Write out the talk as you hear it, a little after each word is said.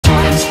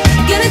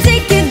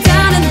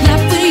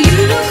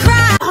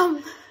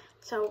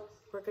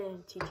we're gonna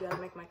teach you how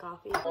to make my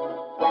coffee.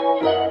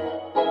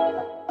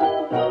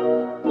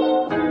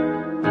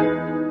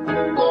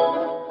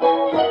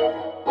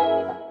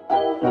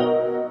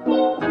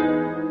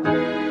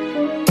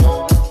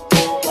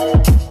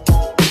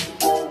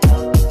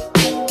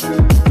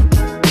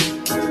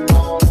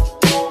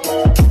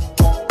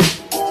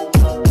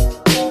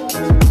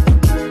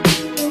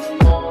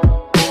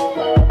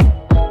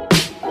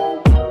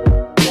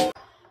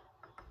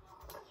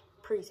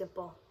 Pretty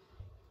simple.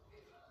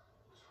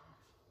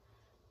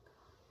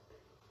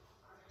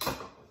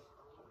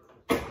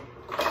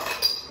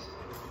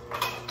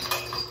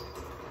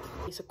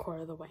 It's a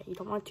quarter of the way. You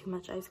don't want too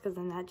much ice because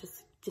then that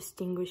just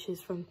distinguishes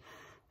from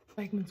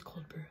Wegmans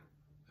cold brew.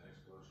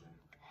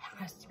 It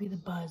has to be the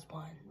Buzz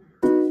one.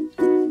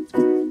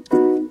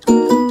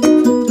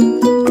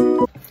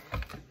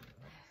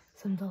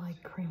 Some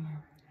delight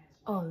creamer.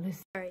 Oh,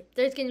 this. Alright,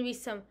 there's gonna be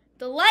some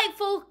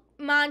delightful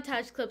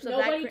montage clips of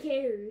Nobody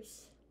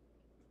cares.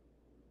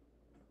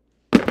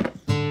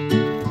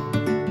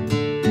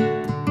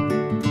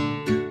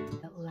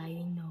 That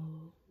lighting, no.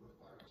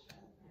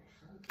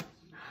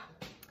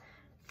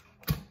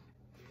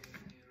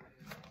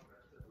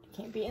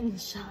 Can't be in the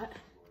shot.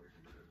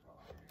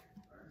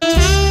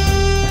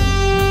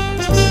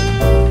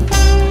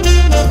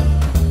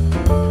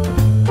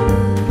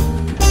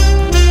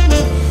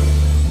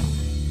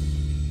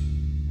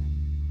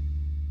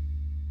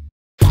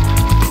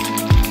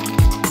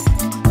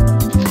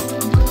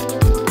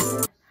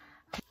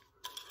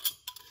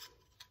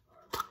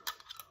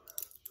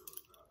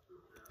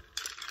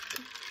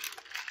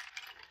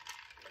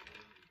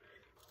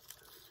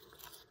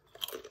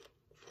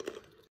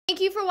 Thank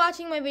you for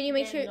watching my video.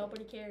 Make sure.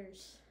 Nobody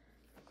cares.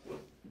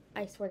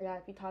 I swear to God,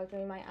 if you talk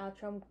during my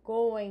outro, I'm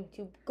going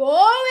to.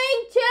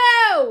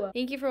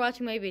 Thank you for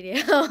watching my video.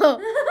 Sure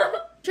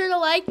to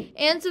like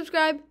and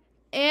subscribe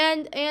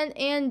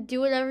and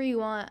do whatever you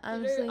want.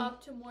 Honestly, They're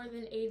up to more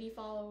than 80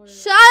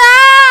 followers. Shut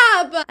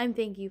up! I'm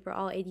thank you for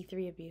all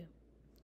 83 of you.